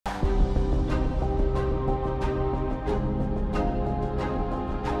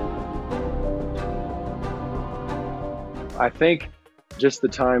I think just the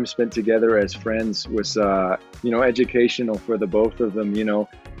time spent together as friends was, educational for the both of them.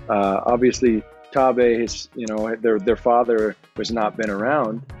 Obviously, Tabe, their father has not been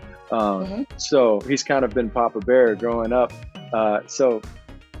around, so he's kind of been Papa Bear growing up. So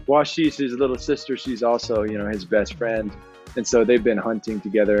while she's his little sister, she's also, his best friend, and so they've been hunting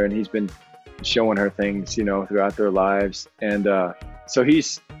together, and he's been showing her things, throughout their lives, and so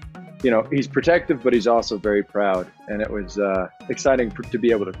he's protective, but he's also very proud, and it was exciting to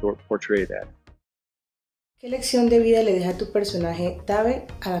be able to portray that. ¿Qué lección de vida le deja tu personaje Tabe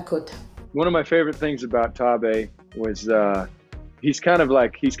a Dakota? One of my favorite things about Tabe was he's kind of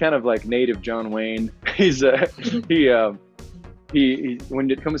like native John Wayne. When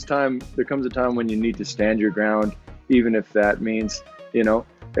there comes a time when you need to stand your ground, even if that means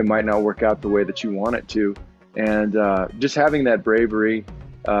it might not work out the way that you want it to, and just having that bravery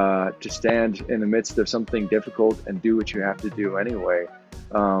to stand in the midst of something difficult and do what you have to do anyway,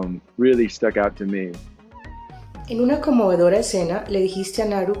 really stuck out to me. En una conmovedora escena le dijiste a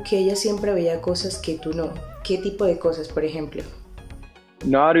Naru que ella siempre veía cosas que tú no. ¿Qué tipo de cosas, por ejemplo?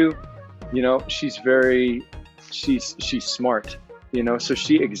 Naru, she's smart, so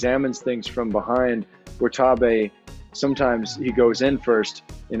she examines things from behind, where Tabe, sometimes he goes in first,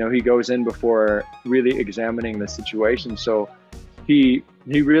 he goes in before really examining the situation. So he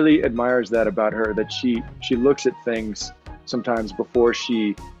really admires that about her, that she looks at things sometimes before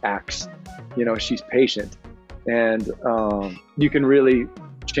she acts. She's patient, and you can really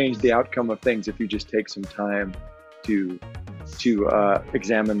change the outcome of things if you just take some time to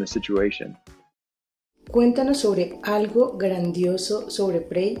examine the situation. Cuéntanos sobre algo grandioso sobre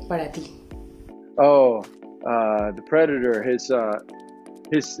Prey para ti. Oh, the Predator, his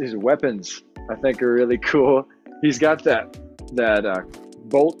weapons, I think, are really cool. He's got that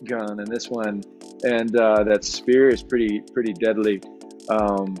bolt gun in this one, and that spear is pretty deadly.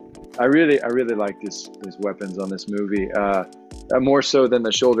 I really liked his weapons on this movie, more so than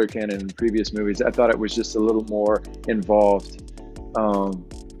the shoulder cannon in previous movies. I thought it was just a little more involved,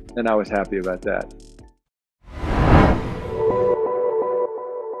 and I was happy about that.